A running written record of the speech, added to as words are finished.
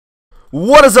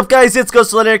What is up, guys? It's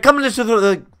Ghostlander coming into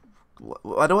the.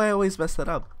 Why do I always mess that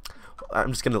up? I'm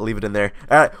just gonna leave it in there.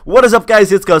 Alright, what is up,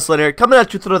 guys? It's Ghostlander coming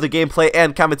at you through the gameplay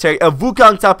and commentary of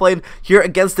Wukong top lane here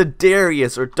against the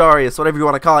Darius or Darius, whatever you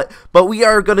want to call it. But we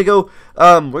are gonna go.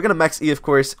 We're gonna max E, of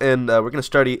course, and we're gonna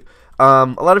start E.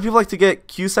 A lot of people like to get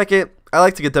Q second. I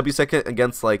like to get W second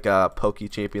against like pokey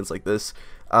champions like this.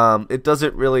 It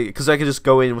doesn't really, because I can just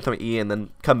go in with my E and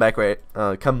then come back right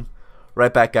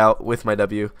back out with my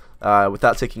W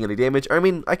without taking any damage. I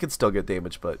mean, I could still get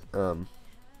damage, but you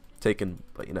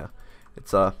know,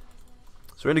 it's so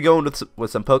we're gonna go in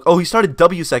with some poke. Oh, he started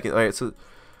W second. All right, so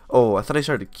I thought I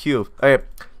started Q. All right,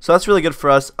 so that's really good for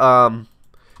us.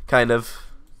 Kind of,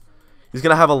 he's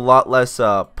gonna have a lot less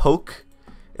poke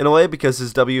in a way because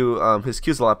his W, his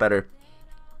Q's a lot better.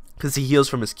 Because he heals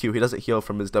from his Q, he doesn't heal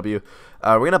from his W.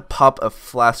 We're gonna pop a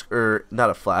flask, or not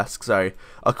a flask, sorry,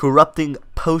 a corrupting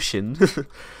potion.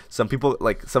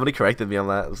 Somebody corrected me on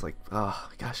that. I was like, oh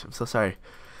gosh, I'm so sorry,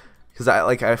 because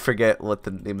I forget what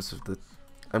the names of the.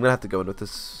 I'm gonna have to go in with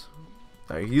this.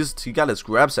 Alright, he got his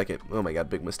grab second. Oh my god,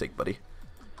 big mistake, buddy.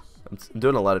 I'm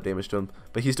doing a lot of damage to him,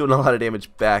 but he's doing a lot of damage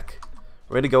back.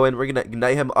 We're gonna go in. We're gonna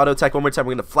ignite him. Auto attack one more time.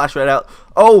 We're gonna flash right out.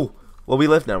 Oh, well, we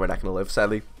live now. We're not gonna live,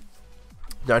 sadly.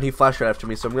 Darn, he flashed right after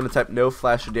me, so I'm going to type no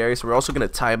flash for Darius. We're also going to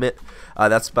time it.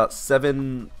 That's about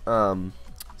 740. I'm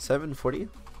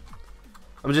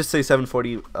going to just say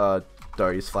 740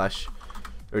 Darius flash.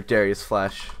 Or Darius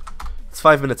flash. It's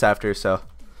 5 minutes after, so.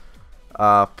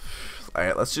 Alright,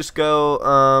 let's just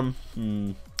go.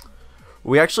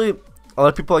 We actually, a lot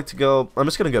of people like to go. I'm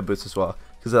just going to go boots as well,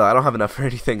 because I don't have enough for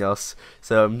anything else.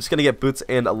 So I'm just going to get boots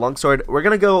and a longsword. We're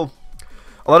going to go.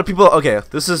 A lot of people,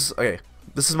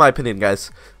 This is my opinion, guys.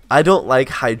 I don't like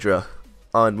Hydra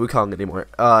on Wukong anymore.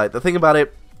 The thing about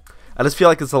it, I just feel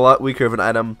like it's a lot weaker of an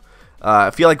item.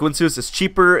 I feel like Winsu's is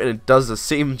cheaper and it does the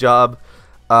same job,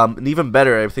 and even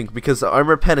better, I think, because the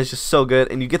armor pen is just so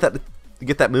good, and you get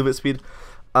that movement speed.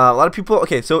 A lot of people,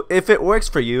 so if it works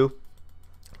for you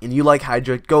and you like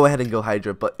Hydra, go ahead and go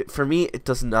Hydra. But for me, it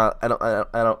does not. I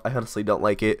honestly don't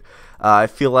like it. I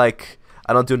feel like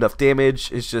I don't do enough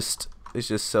damage. It's just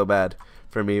so bad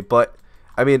for me. But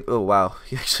I mean, oh wow,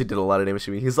 he actually did a lot of damage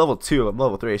to me. He's level 2, I'm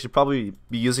level 3. I should probably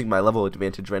be using my level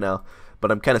advantage right now,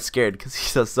 but I'm kind of scared because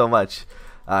he does so much.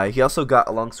 He also got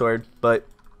a longsword, but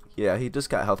yeah, he just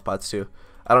got health pots too.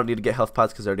 I don't need to get health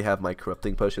pots because I already have my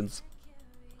corrupting potions,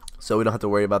 so we don't have to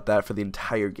worry about that for the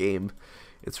entire game.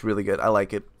 It's really good. I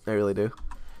like it. I really do.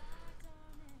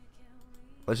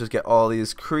 Let's just get all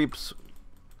these creeps.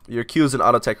 Your Q is an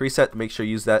auto attack reset. Make sure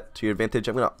you use that to your advantage.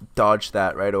 I'm gonna dodge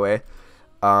that right away.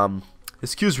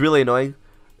 His Q is really annoying.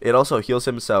 It also heals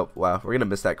him, so wow, we're gonna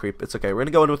miss that creep. It's okay. We're gonna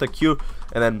go in with a Q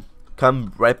and then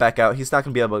come right back out. He's not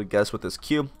gonna be able to guess with his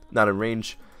Q, not in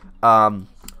range. We're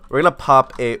gonna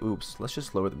pop a. Oops. Let's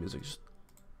just lower the music.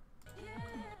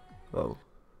 Whoa.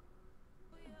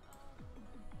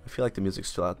 I feel like the music's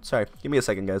still loud. Sorry. Give me a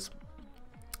second, guys.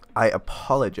 I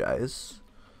apologize.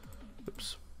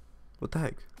 Oops. What the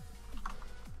heck?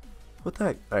 What the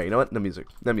heck? All right. You know what? No music.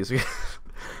 No music.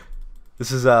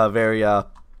 This is very I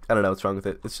don't know what's wrong with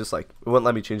it. It's just like it wouldn't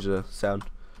let me change the sound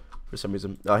for some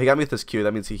reason. Oh, he got me with this Q.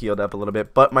 That means he healed up a little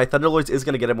bit. But my Thunderlords is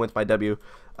gonna get him with my W.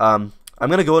 I'm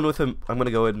gonna go in with him. I'm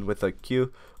gonna go in with a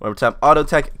Q one more time. Auto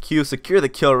attack Q, secure the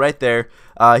kill right there.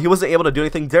 He wasn't able to do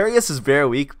anything. Darius is very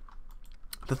weak.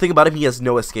 The thing about him, he has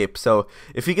no escape. So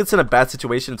if he gets in a bad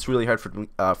situation, it's really hard for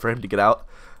him to get out.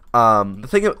 The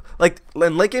thing, like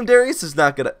late game Darius is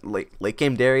not good. Late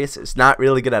game Darius is not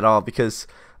really good at all because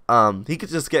he could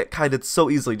just get kited so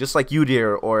easily, just like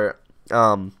Udyr or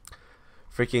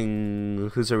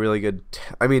freaking who's a really good.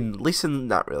 I mean, Lee Sin,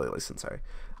 not really Lee Sin. Sorry,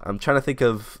 I'm trying to think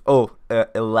of.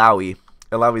 Illaoi.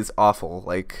 Illaoi's awful.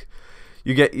 Like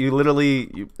you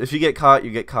literally if you get caught,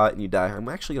 you get caught and you die. I'm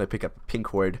actually gonna pick up a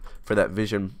pink ward for that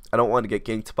vision. I don't want to get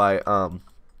ganked by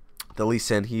the Lee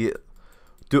Sin.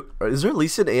 Is there Lee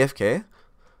Sin AFK?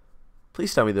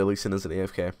 Please tell me the Lee Sin isn't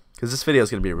AFK, because this video is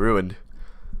gonna be ruined.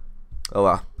 Oh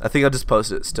wow, I think I'll just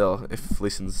post it still if Lee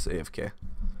Sin's AFK.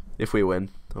 If we win,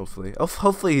 hopefully. Oh,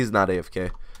 hopefully he's not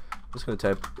AFK. I'm just gonna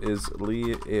type is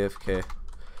Lee AFK.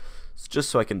 It's just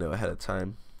so I can know ahead of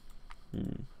time.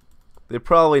 They're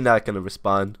probably not gonna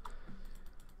respond.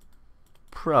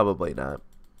 Probably not.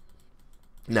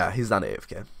 Nah, he's not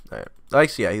AFK. Alright.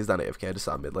 Actually, yeah, he's not AFK. I just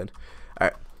saw him mid lane.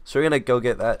 Alright, so we're gonna go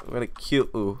get that. We're gonna Q.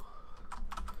 Ooh.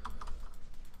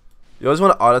 You always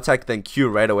want to auto attack then Q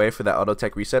right away for that auto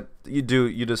attack reset. You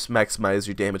just maximize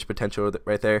your damage potential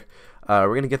right there.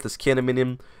 We're gonna get this cannon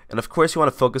minion, and of course you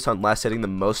want to focus on last hitting the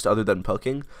most other than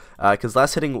poking, because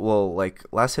last hitting will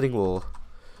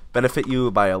benefit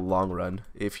you by a long run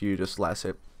if you just last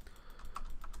hit.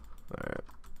 Alright.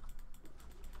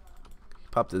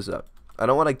 Pop this up. I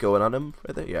don't want to go in on him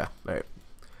right there. Yeah, alright.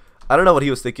 I don't know what he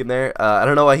was thinking there. I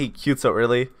don't know why he queued so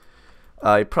early.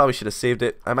 He probably should have saved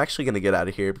it. I'm actually going to get out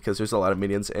of here because there's a lot of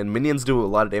minions, and minions do a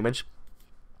lot of damage.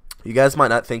 You guys might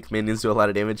not think minions do a lot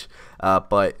of damage,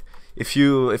 but if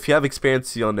you have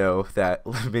experience, you'll know that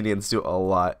minions do a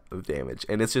lot of damage,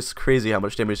 and it's just crazy how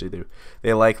much damage they do.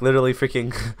 They like literally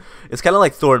freaking. It's kind of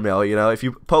like Thornmail, you know. If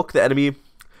you poke the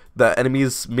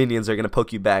enemy's minions are gonna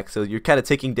poke you back, so you're kind of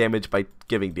taking damage by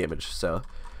giving damage. So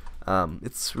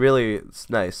it's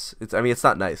nice. I mean, it's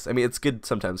not nice. I mean, it's good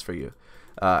sometimes for you.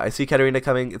 I see Katarina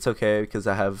coming. It's okay because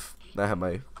I have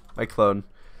my clone.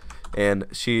 And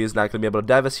she's not going to be able to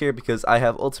dive us here because I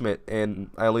have ultimate and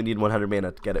I only need 100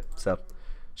 mana to get it. So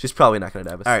she's probably not going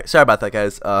to dive us. Alright, sorry about that,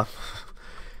 guys. That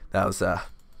was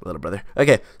little brother.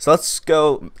 Okay, so let's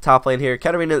go top lane here.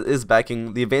 Katarina is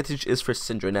backing. The advantage is for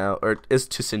Syndra now, or is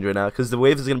to Syndra now, because the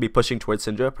wave is going to be pushing towards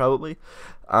Syndra probably.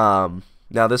 Now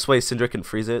this way Syndra can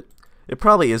freeze it. It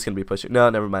probably is going to be pushing. No,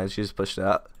 never mind. She just pushed it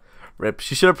out. Rip.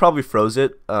 She should have probably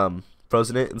frozen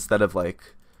it instead of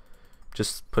like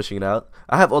just pushing it out.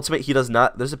 I have ultimate. He does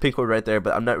not. There's a pink ward right there,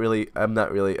 but I'm not really.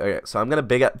 Okay, so I'm gonna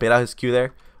bait out his Q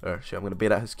there. Or shit, I'm gonna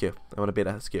bait out his Q. I want to bait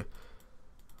out his Q.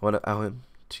 I want him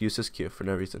to use his Q for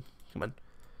no reason. Come on,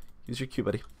 use your Q,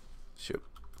 buddy. Shoot.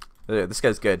 Yeah, this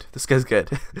guy's good. This guy's good.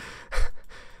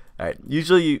 All right.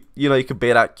 Usually, you can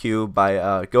bait out Q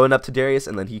by going up to Darius,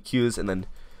 and then he Qs, and then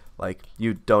like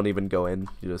you don't even go in.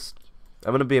 You just.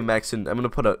 I'm gonna be maxing. I'm gonna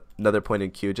put another point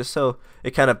in Q just so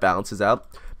it kind of balances out.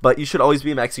 But you should always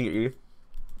be maxing your E,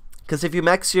 because if you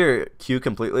max your Q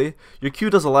completely, your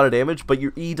Q does a lot of damage, but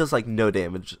your E does like no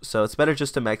damage. So it's better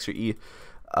just to max your E.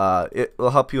 It will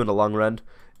help you in the long run.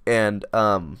 And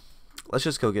let's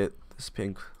just go get this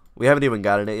pink. We haven't even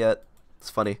gotten it yet. It's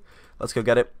funny. Let's go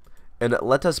get it. And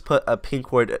let us put a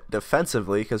pink ward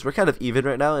defensively, because we're kind of even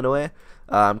right now in a way.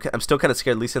 I'm still kind of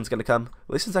scared Lee Sin's going to come.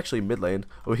 Lee Sin's actually mid lane.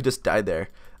 Oh, he just died there.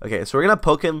 Okay, so we're going to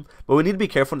poke him, but we need to be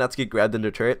careful not to get grabbed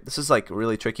into turret. This is like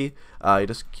really tricky.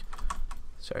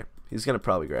 Sorry. He's going to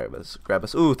probably grab us.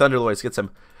 Ooh, Thunderlords gets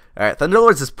him. Alright,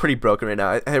 Thunderlords is pretty broken right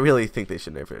now. I really think they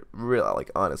should nerf it. Really,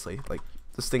 like, honestly. Like,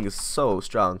 this thing is so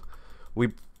strong.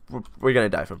 We're going to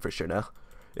die from for sure now.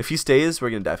 If he stays, we're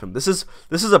gonna dive him. This is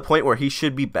a point where he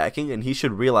should be backing, and he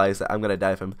should realize that I'm gonna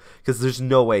dive him, because there's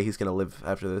no way he's gonna live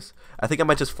after this. I think I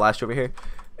might just flash over here,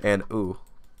 and ooh,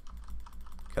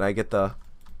 can I get the?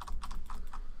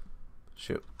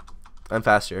 Shoot, I'm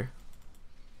faster.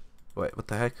 Wait, what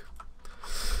the heck?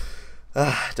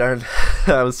 Ah, darn,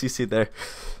 I was CC'd there.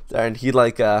 Darn, he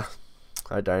like oh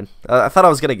darn. I thought I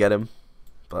was gonna get him,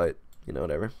 but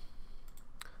whatever.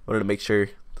 Wanted to make sure.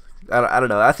 I don't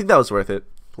know. I think that was worth it.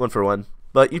 1-for-1,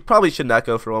 but you probably should not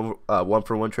go for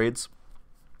 1-for-1 trades,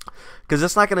 because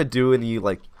it's not gonna do any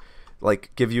like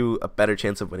give you a better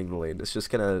chance of winning the lane. It's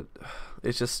just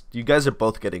you guys are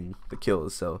both getting the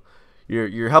kills, so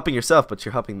you're helping yourself, but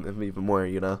you're helping them even more.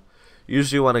 You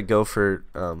usually want to go for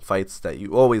fights that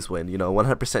you always win.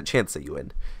 100% chance that you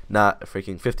win, not a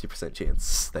freaking 50%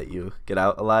 chance that you get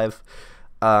out alive.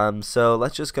 So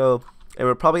let's just go, and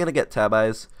we're probably gonna get tab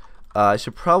eyes. I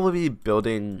should probably be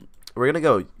building. We're gonna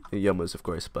go Yomu's, of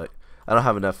course, but I don't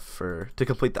have enough to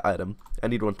complete the item. I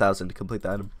need 1,000 to complete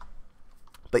the item.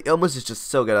 But Yomu's is just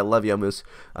so good. I love Yomu's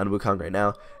on Wukong right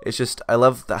now. It's just I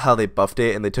love how they buffed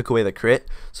it and they took away the crit.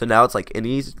 So now it's like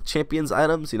any champion's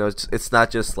items. It's not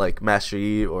just like Master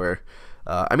Yi or.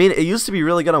 I mean, it used to be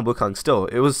really good on Wukong. Still,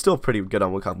 it was still pretty good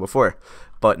on Wukong before,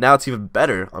 but now it's even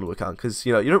better on Wukong, because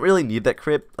you don't really need that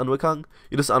crit on Wukong.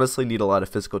 You just honestly need a lot of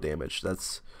physical damage.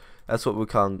 That's what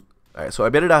Wukong. Alright, so I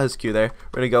baited out his Q there.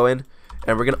 We're going to go in,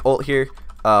 and we're going to ult here.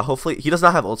 Hopefully, he does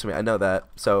not have ultimate. I know that.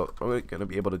 So, we're going to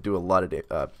be able to do a lot of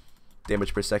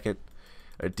damage per second.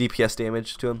 Or DPS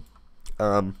damage to him.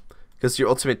 Because your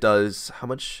ultimate does, how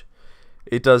much?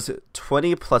 It does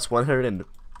 20 plus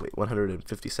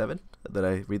 157? Did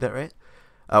I read that right?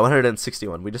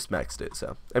 161. We just maxed it,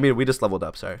 so. I mean, we just leveled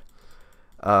up, sorry.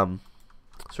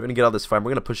 So we're going to get all this farm. We're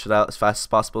going to push it out as fast as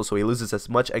possible so he loses as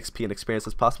much XP and experience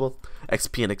as possible.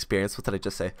 XP and experience. What did I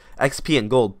just say? XP and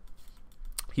gold.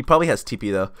 He probably has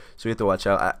TP though, so we have to watch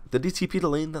out. Did he TP the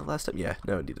lane that last time? Yeah,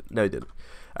 no, he didn't. No, he didn't.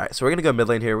 Alright, so we're going to go mid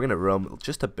lane here. We're going to roam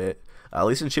just a bit.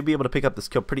 Lee Sin should be able to pick up this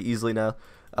kill pretty easily now.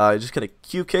 Just going to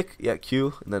Q kick. Yeah,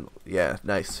 Q. And then, yeah,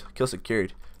 nice. Kill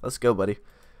secured. Let's go, buddy.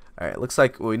 Alright, looks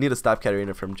like we need to stop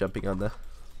Katarina from jumping on the...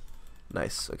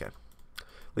 Nice, okay.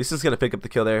 Lee Sin's going to pick up the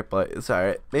kill there, but it's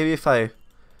alright. Maybe if I...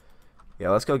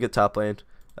 Yeah, let's go get top lane.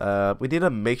 We need to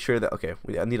make sure that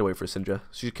I need to wait for Syndra.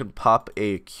 She can pop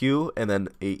a Q and then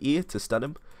a E to stun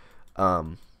him. I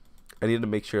need to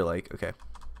make sure like okay.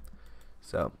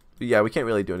 So yeah, we can't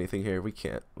really do anything here. We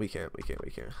can't.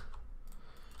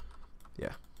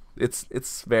 Yeah,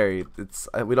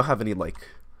 we don't have any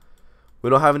we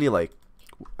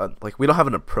don't have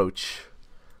an approach.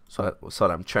 So that's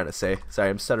what I'm trying to say. Sorry,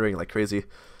 I'm stuttering like crazy.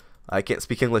 I can't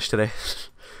speak English today.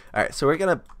 All right, so we're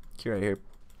gonna Q right here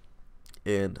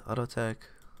in auto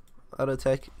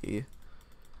attack E.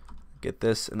 Get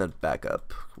this and then back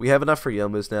up. We have enough for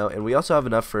Yomus now, and we also have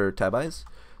enough for Tab Eyes,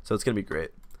 so it's gonna be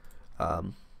great.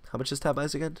 How much is Tab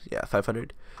Eyes again? Yeah,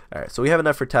 500. All right, so we have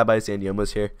enough for Tab Eyes and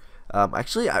Yomus here.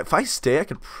 Actually, if I stay, I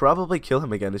could probably kill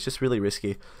him again. It's just really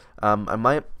risky. I don't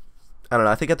know.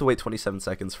 I think I have to wait 27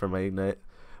 seconds for my ignite,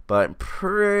 but I'm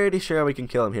pretty sure we can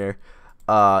kill him here.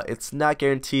 It's not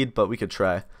guaranteed, but we could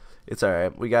try. It's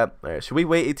alright. Alright, should we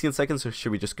wait 18 seconds or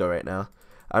should we just go right now?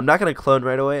 I'm not going to clone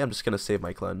right away. I'm just going to save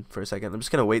my clone for a second. I'm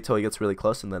just going to wait till he gets really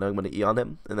close, and then I'm going to E on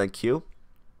him, and then Q.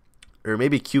 Or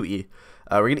maybe QE.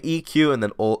 We're going to E, Q, and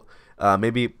then ult.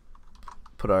 Maybe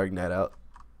put our ignite out.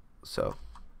 So,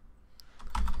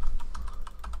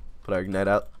 put our ignite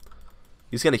out.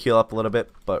 He's going to heal up a little bit,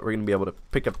 but we're going to be able to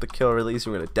pick up the kill release.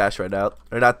 We're going to dash right out.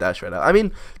 Or not dash right out. I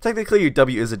mean, technically your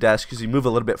W is a dash because you move a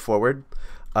little bit forward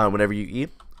whenever you E.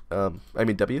 I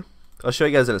mean W. I'll show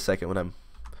you guys in a second when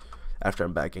after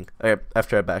I'm backing. Okay,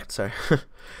 after I backed, sorry.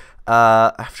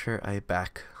 After I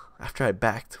backed.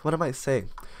 What am I saying?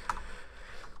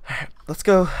 Alright, let's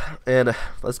go and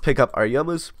let's pick up our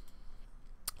Yomus.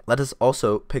 Let us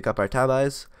also pick up our Tab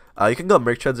Eyes. You can go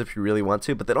Merc Treads if you really want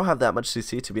to, but they don't have that much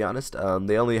CC, to be honest.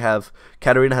 They only have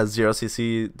Katarina has 0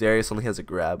 CC, Darius only has a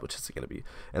grab, which is gonna be,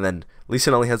 and then Lee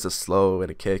Sin only has a slow and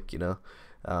a kick, you know.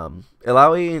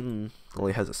 Ilaoi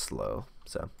only has a slow,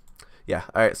 so yeah.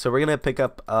 All right, so we're gonna pick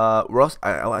up. I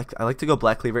like to go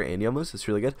Black Cleaver and Yomus. It's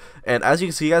really good. And as you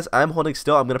can see, guys, I'm holding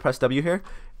still. I'm gonna press W here,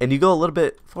 and you go a little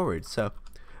bit forward. So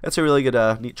that's a really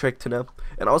good, neat trick to know.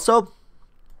 And also,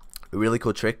 a really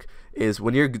cool trick is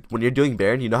when you're doing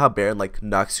Baron. You know how Baron like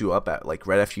knocks you up at like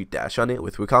right after you dash on it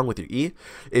with Wukong with your E.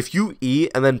 If you E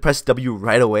and then press W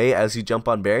right away as you jump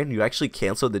on Baron, you actually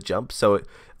cancel the jump. So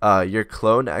your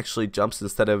clone actually jumps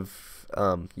instead of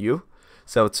you.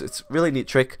 So it's really neat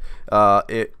trick.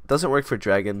 It doesn't work for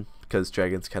Dragon because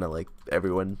Dragon's kind of like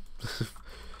everyone.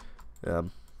 So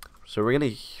we're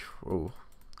gonna. Oh,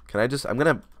 I'm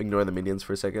gonna ignore the minions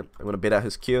for a second. I'm gonna bait out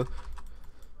his Q.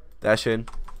 Dash in,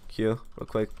 Q, real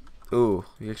quick. Ooh,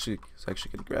 he's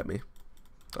actually gonna grab me.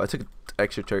 Oh, I took an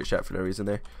extra turret shot for no reason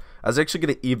there. I was actually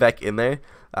gonna E back in there,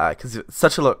 cause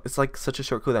it's like such a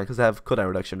short cooldown. Cause I have cooldown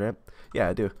reduction, right? Yeah,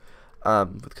 I do.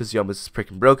 Because Yomus is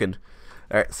freaking broken.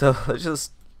 All right, so let's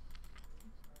just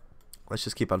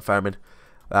keep on farming.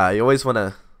 You always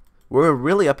wanna. We're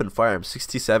really up in farm,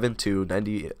 67 to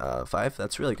 95.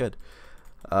 That's really good.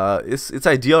 It's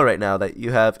ideal right now that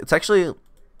you have. It's actually.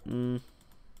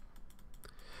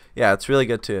 Yeah, it's really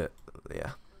good to.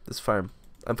 Yeah, this farm.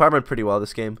 I'm farming pretty well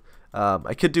this game.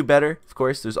 I could do better, of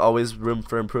course. There's always room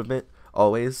for improvement.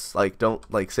 Always, like, don't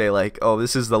like say like, oh,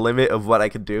 this is the limit of what I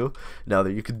could do. No,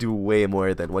 you could do way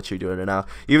more than what you're doing right now.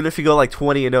 Even if you go like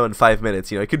 20-0 in 5 minutes,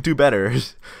 you know, you could do better.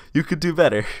 You could do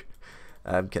better.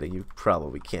 I'm kidding. You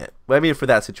probably can't. But I mean, for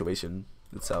that situation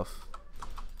itself,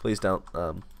 please don't.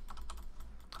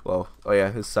 Well, oh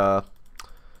yeah, his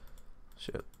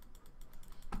shit.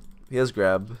 He has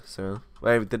grab. So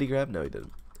wait, did he grab? No, he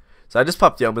didn't. So I just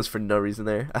popped Yomus for no reason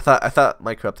there. I thought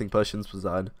my corrupting potions was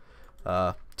on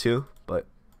 2, but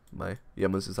my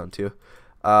Yomus is on 2.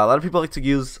 A lot of people like to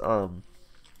use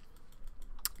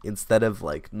instead of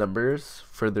like numbers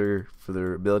for their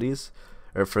abilities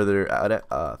or for their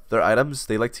items,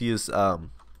 they like to use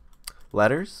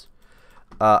letters.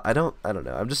 I don't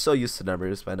know. I'm just so used to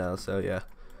numbers by now, so yeah.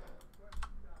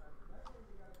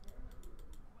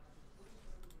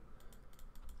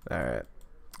 Alright.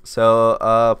 So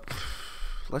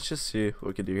let's just see what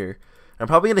we can do here. I'm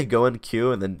probably gonna go in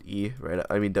Q and then E, right?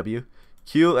 I mean W.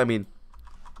 Q, I mean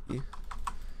E.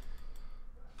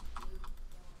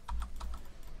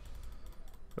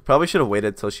 I probably should have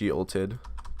waited till she ulted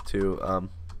to oh,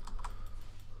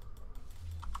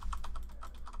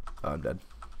 I'm dead.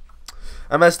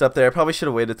 I messed up there. I probably should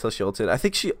have waited till she ulted. I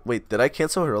think wait, did I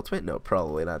cancel her ultimate? No,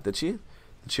 probably not. Did she?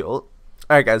 Did she ult?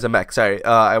 Alright guys, I'm back. Sorry.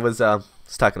 I was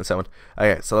talking to someone.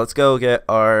 Okay, so let's go get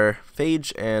our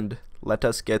Phage and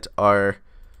let's get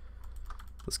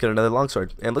another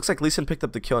longsword. And it looks like Lee Sin picked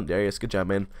up the kill on Darius. Good job,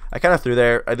 man. I kind of threw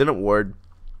there. I didn't ward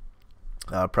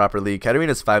properly.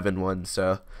 Katarina's 5-1,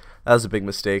 so That was a big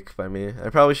mistake by me. I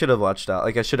probably should have watched out.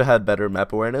 Like, I should have had better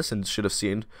map awareness and should have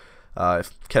seen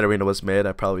if Katarina was mid.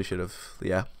 I probably should have.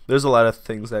 Yeah, there's a lot of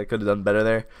things that I could have done better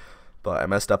there, but I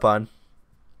messed up on.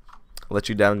 I let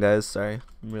you down, guys. Sorry.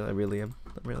 I really am.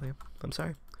 I'm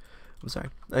sorry. I'm sorry.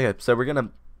 Okay, so we're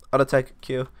gonna auto attack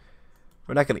Q.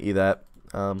 We're not gonna E that.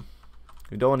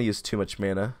 We don't want to use too much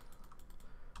mana.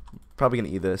 Probably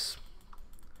gonna E this.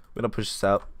 We're gonna push this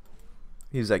out.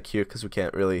 Use that Q because we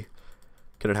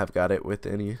couldn't have got it with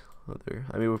any other.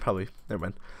 I mean, we probably never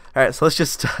mind. All right, so let's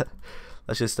just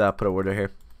put a ward right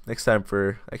here. Next time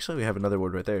for actually we have another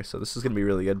ward right there, so this is gonna be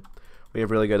really good. We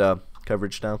have really good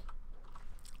coverage now.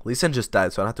 Lee Sin just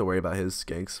died, so I don't have to worry about his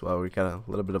ganks. Well, we got a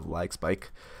little bit of lag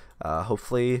spike.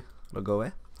 Hopefully it'll go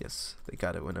away. Yes, they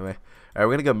got it. Went away. All right,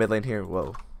 we're gonna go mid lane here.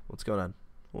 Whoa, what's going on?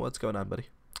 What's going on, buddy?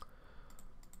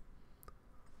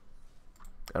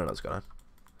 I don't know what's going on.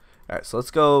 All right, so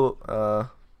let's go.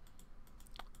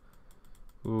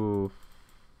 Ooh,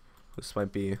 this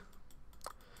might be.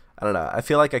 I don't know. I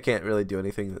feel like I can't really do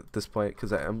anything at this point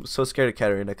because I'm so scared of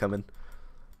Katarina coming.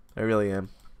 I really am.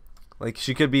 Like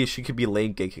she could be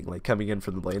lane ganking, like coming in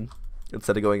from the lane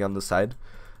instead of going on the side.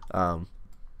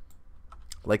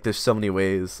 Like there's so many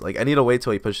ways. Like I need to wait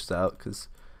till he pushes out because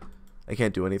I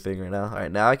can't do anything right now. All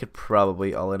right, now I could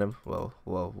probably all in him. Whoa,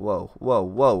 whoa, whoa, whoa,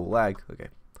 whoa, lag. Okay,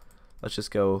 let's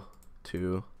just go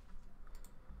to.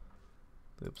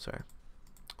 Oops, sorry.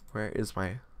 Where is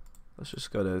my? Let's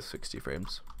just go to 60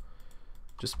 frames.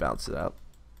 Just bounce it out,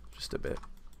 just a bit.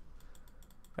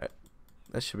 All right,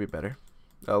 that should be better.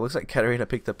 Oh, looks like Katarina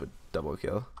picked up a double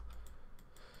kill.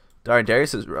 Darn,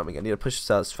 Darius is roaming. I need to push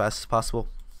this out as fast as possible.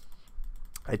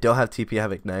 I don't have TP, I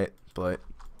have Ignite, but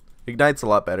Ignite's a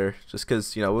lot better just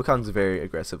because, you know, Wukong's a very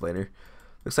aggressive laner.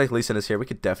 Looks like Lee Sin is here. We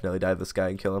could definitely dive this guy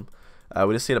and kill him.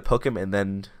 We just need to poke him and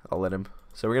then I'll let him.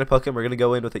 So we're going to poke him. We're going to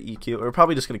go in with an EQ. We're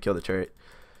probably just going to kill the turret,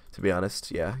 to be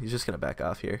honest. Yeah, he's just going to back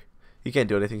off here. He can't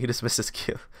do anything. He just missed his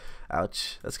Q.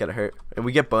 Ouch. That's going to hurt. And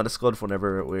we get bonus gold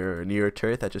whenever we're near a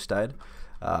turret that just died.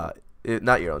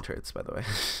 Not your own turrets, by the way.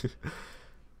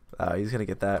 He's going to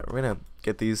get that. We're going to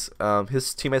get these.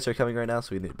 His teammates are coming right now,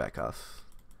 so we need to back off.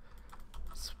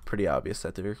 It's pretty obvious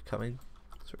that they're coming.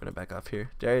 So we're going to back off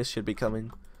here. Darius should be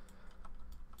coming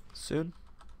soon.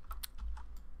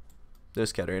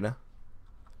 There's Katarina.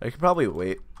 I could probably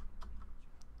wait.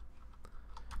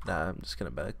 Nah, I'm just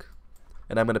going to back.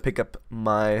 And I'm going to pick up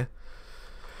my...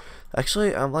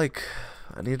 Actually, I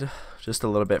need just a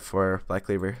little bit for Black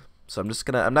Cleaver. So I'm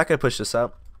not going to push this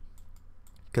out.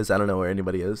 Because I don't know where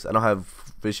anybody is. I don't have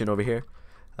vision over here.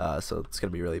 So it's going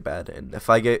to be really bad. And if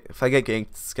I get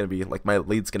ganked, it's going to be like my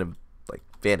lead's going to like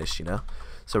vanish, you know.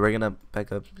 So we're going to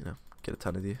back up, you know, get a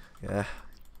ton of these. Yeah,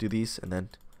 do these and then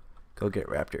go get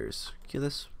raptors. Get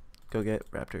this. Go get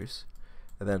raptors.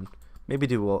 And then maybe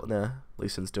do wolf. Nah, Lee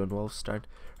Sin's doing wolves. Darn.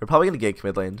 We're probably going to gank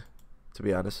mid lane, to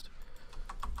be honest.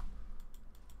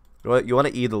 You want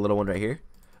to E the little one right here.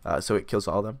 So it kills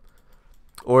all of them.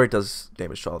 Or it does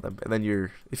damage to all of them. And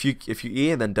then if you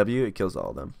E and then W, it kills all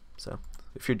of them. So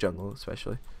if you're jungle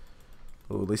especially.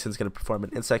 Ooh, Lee Sin's gonna perform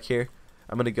an insect here.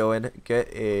 I'm gonna go in,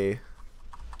 get a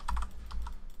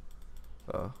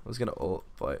I was gonna ult,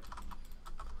 but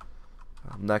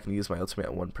I'm not gonna use my ultimate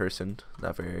on one person.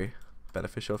 Not very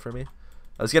beneficial for me.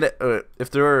 I was gonna if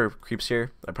there were creeps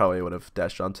here, I probably would have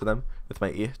dashed onto them with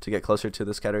my E to get closer to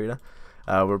this Katarina.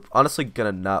 We're honestly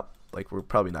gonna we're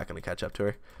probably not gonna catch up to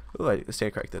her. Ooh, I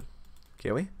stand corrected.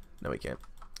 Can we? No, we can't.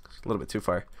 It's a little bit too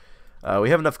far. We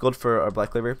have enough gold for our Black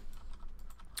Cleaver.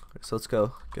 So let's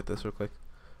go get this real quick.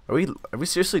 Are we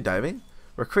seriously diving?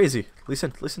 We're crazy.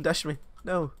 Listen, dash me.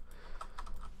 No.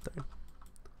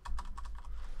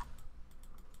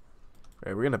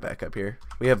 Alright, we're gonna back up here.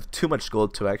 We have too much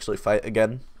gold to actually fight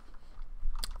again.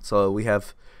 So we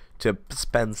have to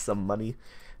spend some money.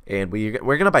 And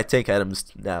we're gonna buy tank items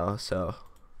now, so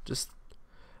just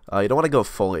you don't want to go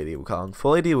full AD Wukong.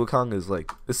 Full AD Wukong is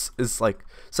like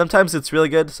sometimes it's really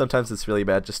good, sometimes it's really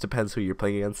bad. Just depends who you're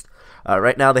playing against.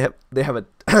 Right now they have a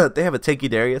they have a tanky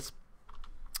Darius,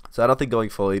 so I don't think going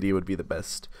full AD would be the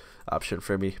best option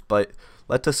for me. But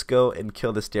let us go and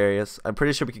kill this Darius. I'm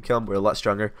pretty sure we can kill him. We're a lot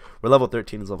stronger. We're level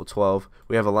 13, he's level 12.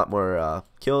 We have a lot more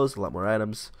kills, a lot more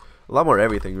items, a lot more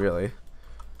everything really.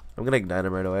 I'm gonna ignite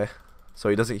him right away, so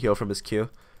he doesn't heal from his Q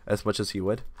as much as he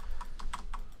would.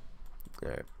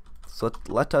 Alright, so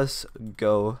let us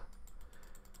go.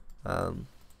 I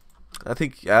don't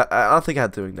think I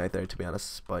had to ignite there, to be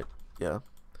honest, but yeah.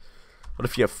 What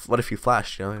if you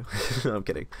flash, you know? No, I'm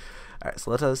kidding. Alright, so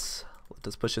let us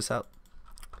push this out.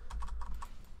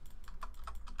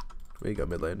 We go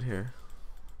mid lane here.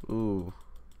 Ooh,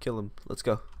 kill him. Let's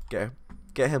go. Get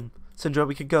him. Syndra,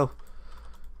 we could go.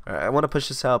 Alright, I want to push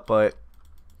this out, but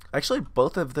actually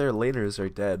both of their laners are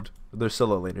dead. They're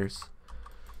solo laners.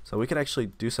 So we can actually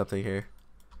do something here.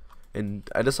 And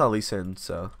I just saw Lee Sin,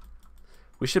 so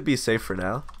we should be safe for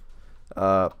now.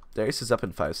 Darius is up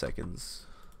in 5 seconds.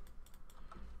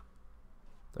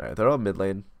 Alright, they're all mid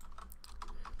lane.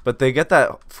 But they get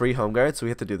that free home guard, so we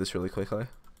have to do this really quickly.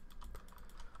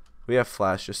 We have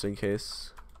flash just in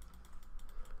case.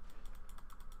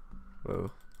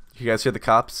 Whoa. You guys hear the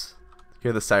cops?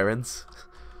 Hear the sirens?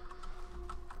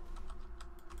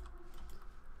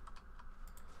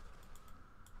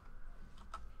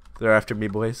 They're after me,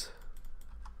 boys.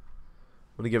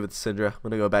 I'm gonna give it to Syndra. I'm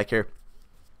gonna go back here.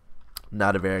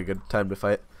 Not a very good time to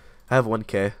fight. I have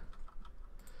 1k.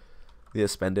 Need to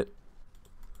spend it.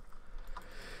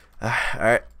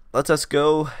 Alright, let us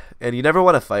go. And you never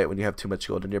want to fight when you have too much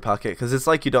gold in your pocket, because it's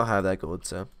like you don't have that gold.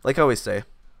 So, like I always say,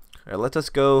 alright, let us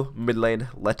go mid lane.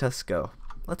 Let us go.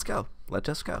 Let's go. Let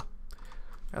us go.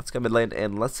 Let's go mid lane,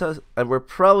 and and we're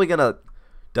probably gonna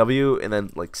W and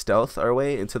then like stealth our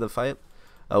way into the fight.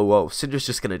 Oh whoa, Syndra's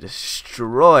just gonna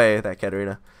destroy that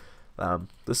Katarina.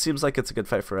 This seems like it's a good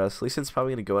fight for us. Lee Sin's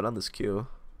probably gonna go in on this Q.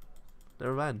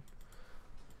 Never mind.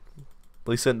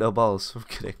 Lee Sin, no balls. I'm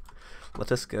kidding.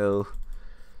 Let us go.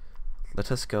 Let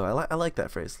us go. I like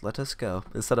that phrase. Let us go.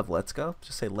 Instead of let's go,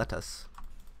 just say let us.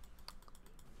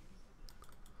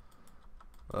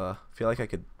 I feel like I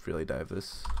could really dive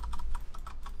this.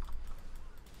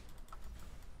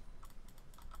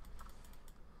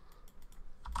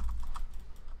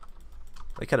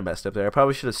 I kind of messed up there. I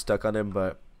probably should have stuck on him,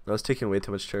 but I was taking way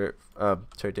too much turret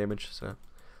damage. So, and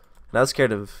I was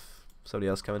scared of somebody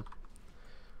else coming.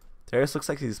 Darius looks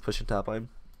like he's pushing top lane.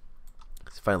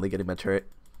 He's finally getting my turret.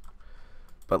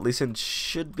 But Lee Sin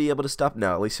should be able to stop.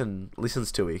 No, Lee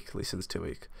Sin's too weak. Lee Sin's too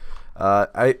weak.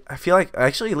 I feel like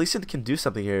actually Lee Sin can do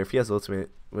something here if he has ultimate,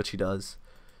 which he does.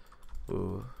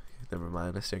 Ooh, never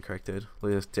mind. I stand corrected.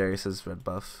 Look at Darius's red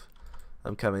buff.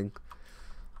 I'm coming.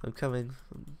 I'm coming.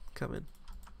 I'm coming.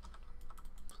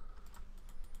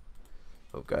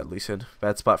 Oh god, Lee Sin.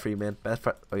 Bad spot for you, man. Bad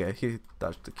spot. Okay, he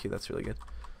dodged the Q. That's really good.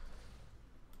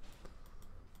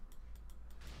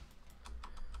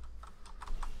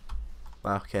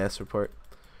 Wow, chaos report.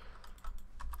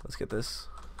 Let's get this.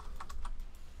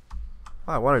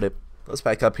 Oh, I wanted it. Let's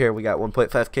back up here. We got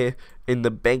 1.5k in the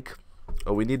bank.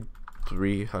 Oh, we need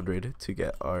 300 to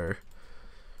get our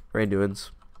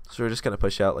Randuins. So we're just gonna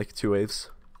push out like 2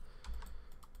 waves.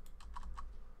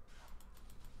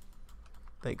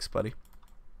 Thanks, buddy.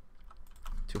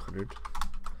 200.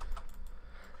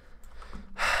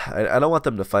 I don't want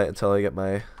them to fight until I get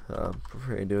my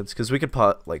Randuins, because we could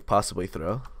possibly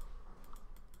throw.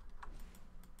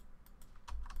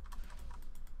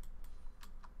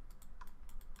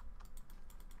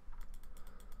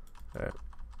 Alright,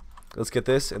 let's get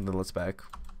this and then let's back.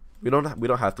 We don't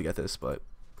have to get this, but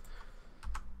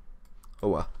oh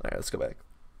well. Alright, let's go back.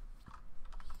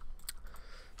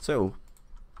 So,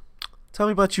 tell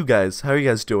me about you guys. How are you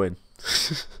guys doing?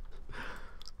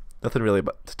 Nothing really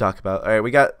to talk about. Alright,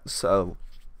 we got, so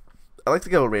I like to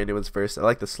go Randuins first. I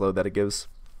like the slow that it gives.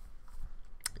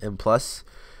 And plus,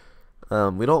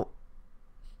 we don't,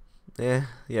 yeah,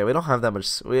 we don't have that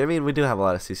much. I mean, we do have a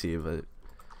lot of CC, but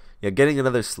yeah, getting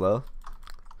another slow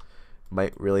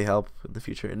might really help in the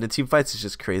future. And the team fights is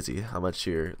just crazy how much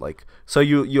you're like. So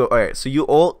you alright. So you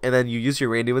ult and then you use your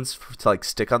Randuins to like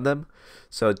stick on them.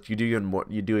 So you do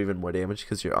even more damage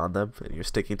because you're on them and you're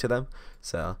sticking to them.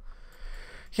 So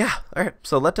yeah, alright.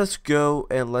 So let us go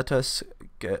and let us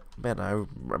get. Man,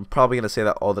 I'm probably gonna say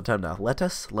that all the time now. Let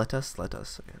us.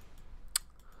 Okay.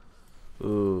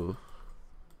 Ooh,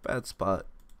 bad spot.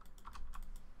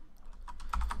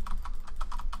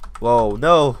 Whoa,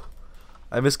 no!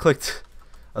 I misclicked.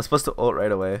 I was supposed to ult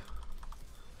right away,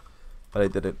 but I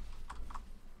didn't.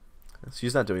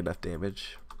 She's not doing enough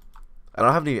damage. I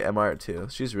don't have any MR too.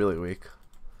 She's really weak.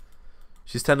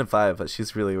 She's 10 and 5, but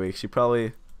she's really weak. She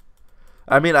probably.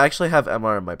 I mean, I actually have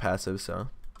MR in my passive, so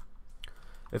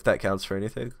if that counts for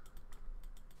anything.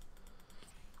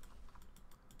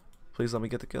 Please let me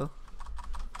get the kill.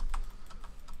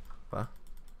 Wow.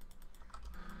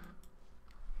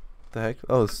 The heck?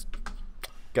 Oh,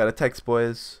 got a text,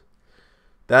 boys.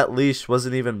 That leash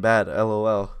wasn't even bad.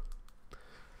 LOL.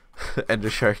 Ender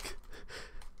Shark.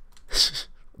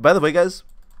 By the way, guys,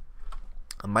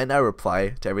 I might not reply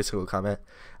to every single comment.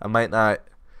 I might not.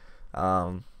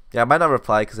 Yeah, I might not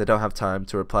reply because I don't have time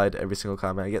to reply to every single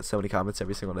comment. I get so many comments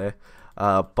every single day.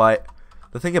 But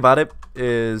the thing about it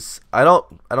is, I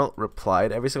don't reply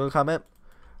to every single comment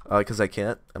because I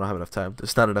can't. I don't have enough time.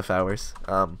 There's not enough hours.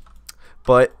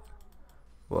 But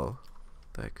whoa,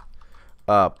 the heck.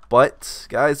 But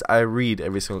guys, I read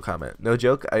every single comment. No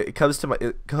joke. It comes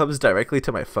directly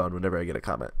to my phone whenever I get a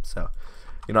comment. So,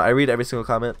 you know, I read every single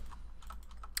comment.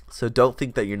 So don't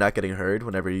think that you're not getting heard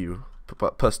whenever you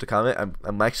post a comment.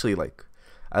 I'm actually like,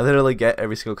 I literally get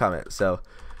every single comment. So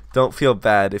don't feel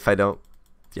bad if I don't,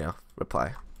 you know,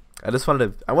 reply. I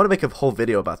want to make a whole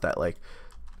video about that, like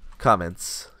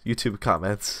comments, YouTube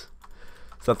comments,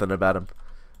 something about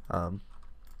them.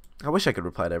 I wish I could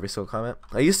reply to every single comment.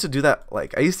 I used to do that.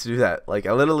 Like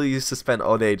I literally used to spend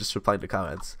all day just replying to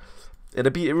comments. And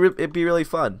it'd be really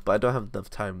fun, but I don't have enough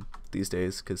time these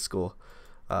days because school.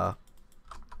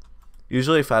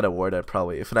 Usually if I had a ward,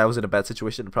 if I was in a bad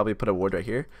situation, I'd probably put a ward right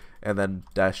here and then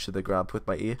dash to the ground with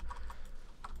my E.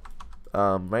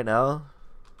 Right now.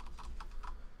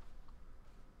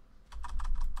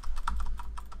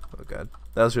 Oh god,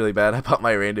 that was really bad. I popped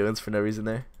my Randuins for no reason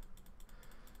there.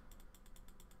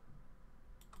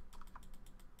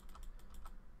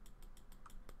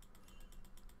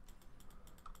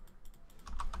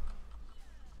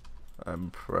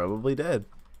 I'm probably dead.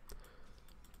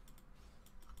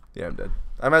 Yeah, I'm dead.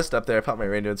 I messed up there. I popped my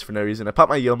Randuins for no reason. I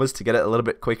popped my Yomas to get it a little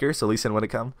bit quicker so Lee Sin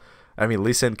wouldn't come. I mean,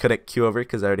 Lee Sin couldn't queue over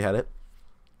because I already had it.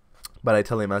 But I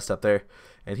totally messed up there.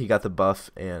 And he got the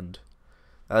buff, and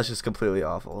that was just completely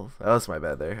awful. That was my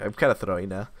bad there. I'm kind of throwing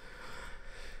now.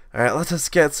 Alright, let us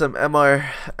get some MR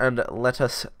and let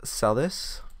us sell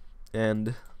this.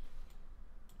 And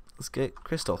let's get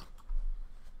Crystal.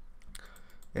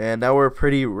 And now we're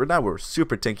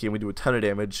super tanky and we do a ton of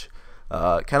damage.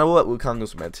 Kind of what Wukong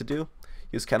was meant to do.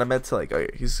 He was kind of meant to like,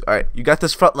 alright, you got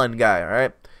this frontline guy,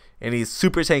 alright? And he's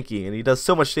super tanky and he does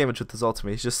so much damage with his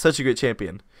ultimate. He's just such a great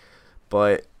champion.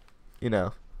 But, you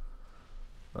know,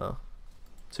 well,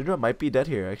 Syndra might be dead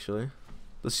here actually.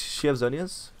 Does she have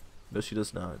Zonias? No, she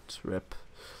does not. Rip.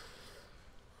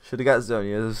 Should have got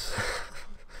Zonias.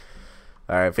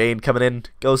 Alright, Vayne coming in.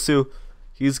 Gosu.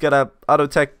 He's got a auto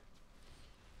tech.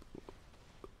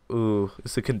 Ooh,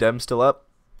 is the condemn still up?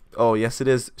 Oh, yes it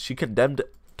is. She condemned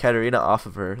Katarina off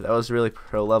of her. That was really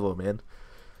pro level, man.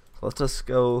 So let us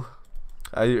go.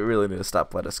 I really need to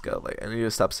stop let us go. Like, I need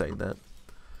to stop saying that.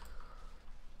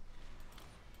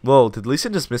 Whoa, did Lee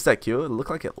Sin just miss that Q? It looked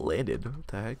like it landed. What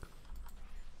the heck?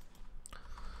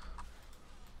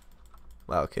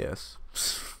 Wow, chaos.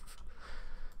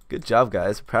 Good job,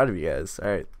 guys. I'm proud of you guys.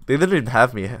 Alright. They didn't even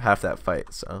have me half that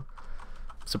fight, so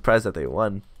I'm surprised that they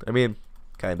won. I mean,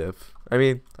 kind of. I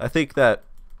mean, I think that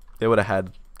they would have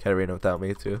had Katarina without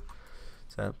me too.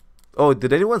 So, oh,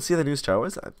 did anyone see the new Star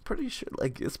Wars? I'm pretty sure.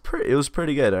 Like, it was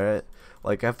pretty good. All right.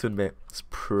 Like, I have to admit, it's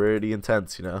pretty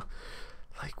intense. You know,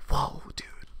 like, whoa, dude.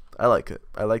 I like it.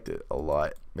 I liked it a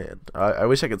lot, man. I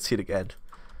wish I could see it again.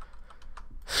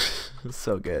 It's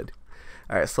so good.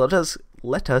 All right, so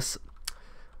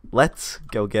let's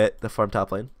go get the farm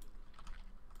top lane,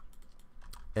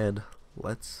 and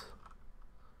let's.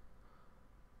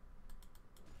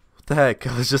 What the heck?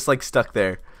 I was just like stuck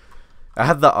there. I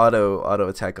have the auto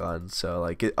attack on, so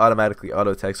like it automatically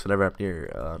auto attacks whenever I'm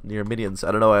near minions.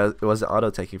 I don't know why it wasn't auto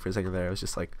attacking for a second there. I was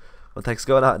just like, what the heck's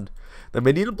going on? The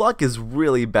minion block is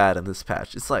really bad in this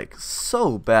patch. It's like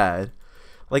so bad.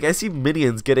 Like I see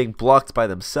minions getting blocked by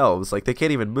themselves. Like they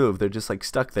can't even move. They're just like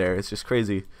stuck there. It's just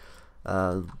crazy.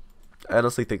 I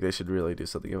honestly think they should really do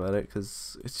something about it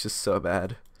because it's just so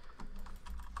bad.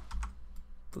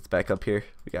 Let's back up here.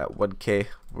 We got 1k.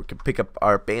 We can pick up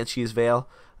our Banshee's Veil.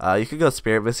 You can go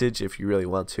Spirit Visage if you really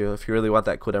want to. If you really want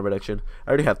that cooldown reduction.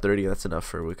 I already have 30. That's enough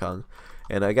for Wukong.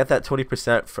 And I got that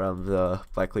 20% from the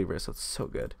Black Cleaver. So it's so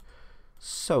good.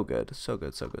 So good. So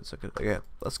good. So good. So good. Okay.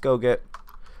 Let's go get...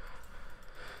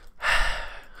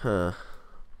 Huh.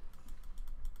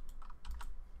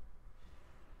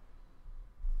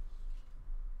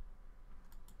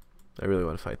 I really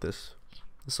want to fight this.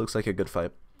 This looks like a good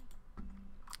fight.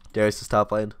 Darius is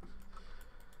top lane.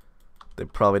 They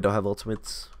probably don't have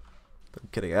ultimates. I'm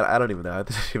kidding. I don't even know. I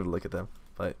didn't even look at them.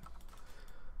 But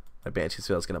my Banshee's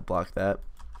Veil is going to block that.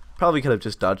 Probably could have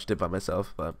just dodged it by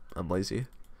myself, but I'm lazy.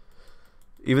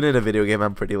 Even in a video game,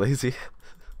 I'm pretty lazy.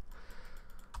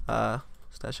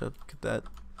 Stash up. Get that.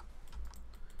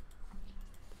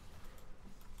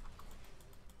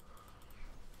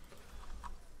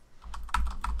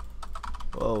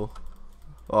 Whoa.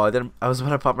 Oh, I was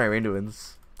about to pop my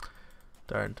Randuins.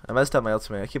 Darn. I messed up my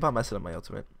ultimate. I keep on messing up my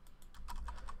ultimate.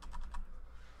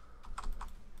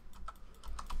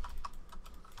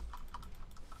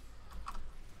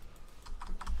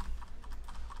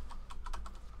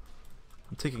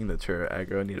 I'm taking the turret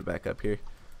aggro. I need to back up here.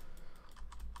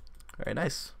 Alright,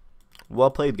 nice.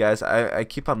 Well played, guys. I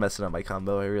keep on messing up my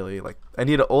combo. I really like. I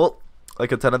need an ult,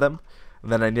 like a ton of them,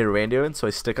 and then I need a Randuin, so I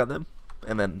stick on them.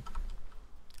 and then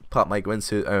pop my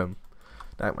Gwinsu,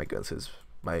 not my Gwinsus,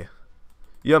 my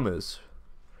Yomus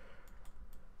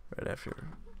right after.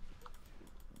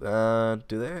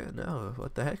 Do they? No,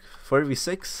 what the heck?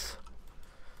 4v6?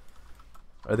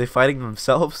 Are they fighting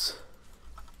themselves?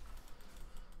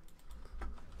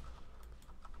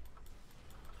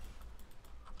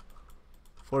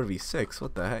 Four v six.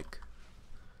 What the heck?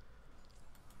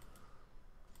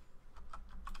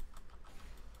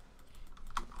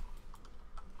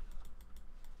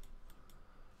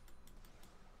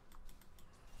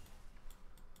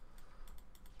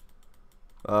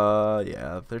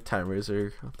 Yeah, their timers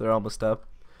they're almost up.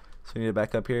 So we need to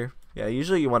back up here. Yeah,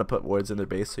 usually you want to put wards in their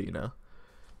base so you know.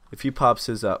 If he pops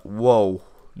his whoa.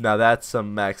 Now that's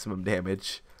some maximum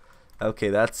damage. Okay,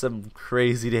 that's some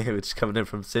crazy damage coming in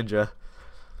from Syndra.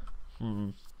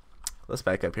 Let's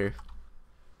back up here.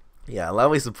 Yeah,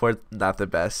 allow support not the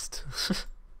best.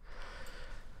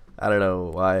 I don't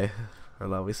know why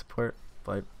allow support,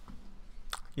 but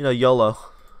you know, YOLO.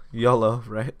 YOLO,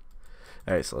 right?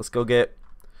 Alright, so let's go get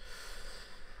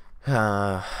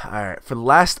alright, for the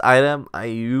last item I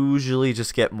usually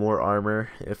just get more armor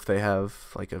if they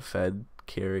have like a fed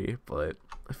carry, but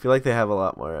I feel like they have a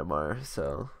lot more MR,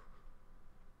 so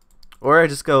or I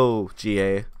just go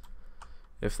GA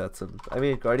if that's I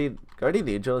mean Guardian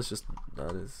Angel is just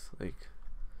not as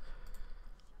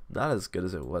not as good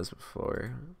as it was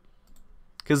before.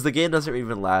 Because the game doesn't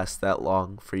even last that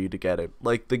long for you to get it.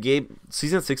 Like the game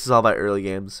season 6 is all about early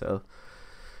games, so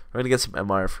we're gonna get some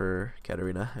MR for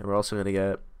Katarina, and we're also gonna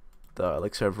get the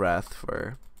Elixir of Wrath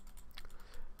for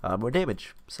more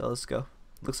damage. So let's go.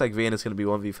 Looks like Vayne is gonna be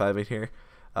 1v5 in here.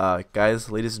 Guys,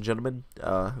 ladies and gentlemen,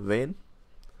 Vayne.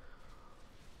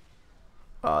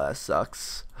 Oh, that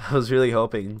sucks. I was really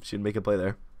hoping she'd make a play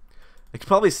there. I could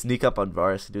probably sneak up on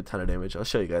Varus and do a ton of damage. I'll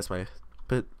show you guys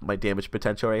my damage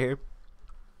potential right here.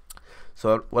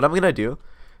 So what I'm gonna do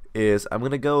is I'm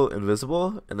gonna go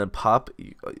invisible and then pop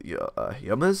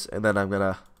Yomas, and then I'm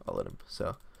gonna let him.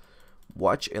 So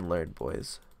watch and learn,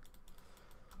 boys.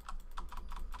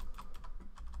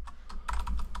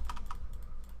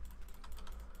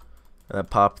 And then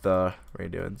pop the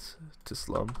Radiants to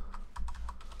slow him.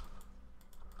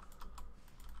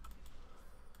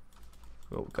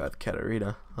 Oh god,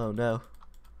 Katarina. Oh no.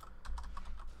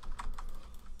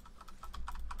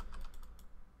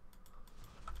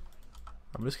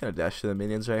 I'm just gonna dash to the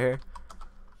minions right here.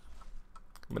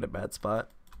 I'm in a bad spot.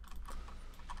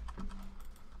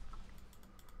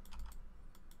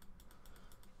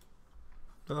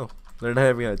 Oh, they're not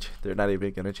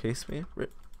even gonna chase me.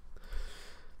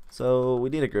 So we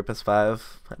need a group S5.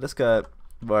 I just got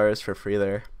Varus for free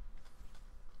there,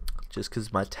 just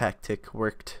because my tactic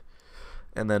worked.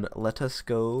 And then let us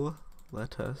go.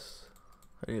 Let us.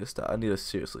 I need to stop. I need to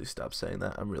seriously stop saying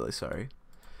that. I'm really sorry.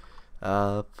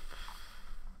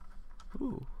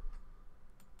 Ooh.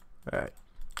 Alright.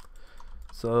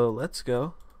 So let's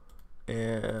go.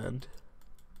 And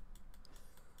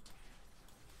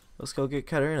let's go get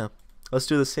Katarina. Let's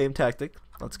do the same tactic.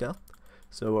 Let's go.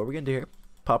 So what we're gonna do here,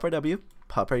 pop our W,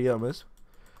 pop our Yomas.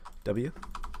 W.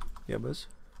 Yomas.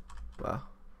 Wow.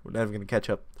 We're never gonna catch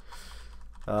up.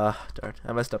 Darn,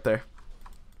 I messed up there.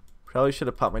 Probably should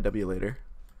have popped my W later.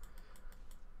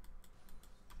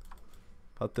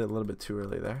 Popped it a little bit too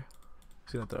early there.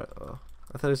 I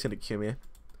thought he was gonna Q me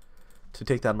to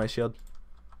take down my shield.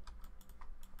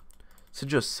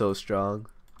 Syndra's so strong.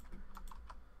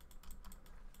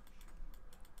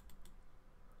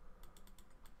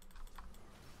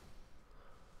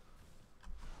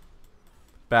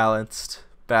 Balanced.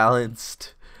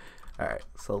 Alright,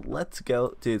 so let's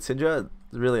go. Dude, Syndra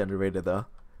is really underrated though.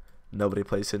 Nobody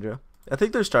plays Syndra. I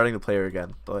think they're starting to play her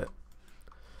again, but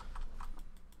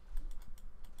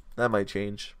that might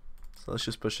change. So let's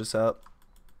just push this out.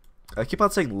 I keep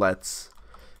on saying let's,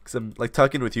 because I'm like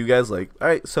talking with you guys like,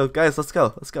 alright, so guys, let's go.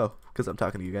 Because I'm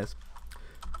talking to you guys.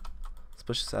 Let's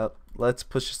push this out. Let's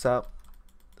push this out.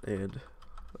 And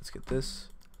let's get this.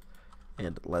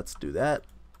 And let's do that.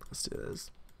 Let's do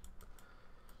this.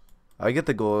 I get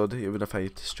the gold even if I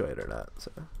destroy it or not.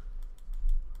 So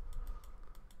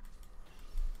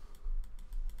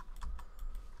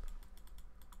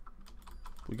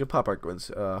we can pop our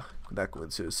not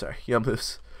Gwinsus, sorry,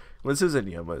 Yomus. Gwinsus and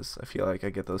Yomas. I feel like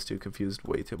I get those two confused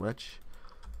way too much.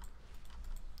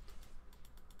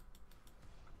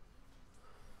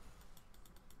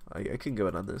 I can go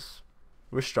in on this.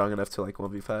 We're strong enough to like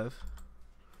 1v5.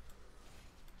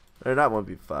 Or not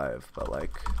 1v5, but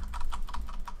like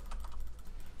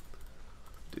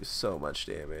do so much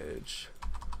damage.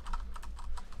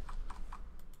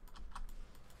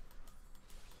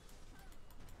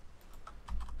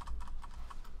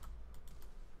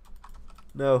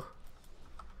 No.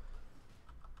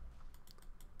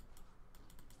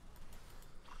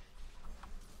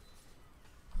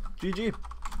 GG.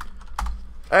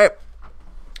 Alright.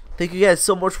 Thank you guys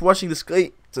so much for watching this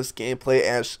gameplay,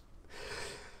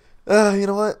 and you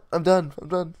know what? I'm done.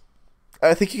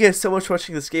 Alright, thank you guys so much for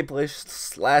watching this gameplay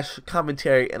 /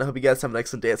 commentary, and I hope you guys have an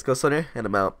excellent day. It's Ghost Hunter, and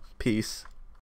I'm out. Peace.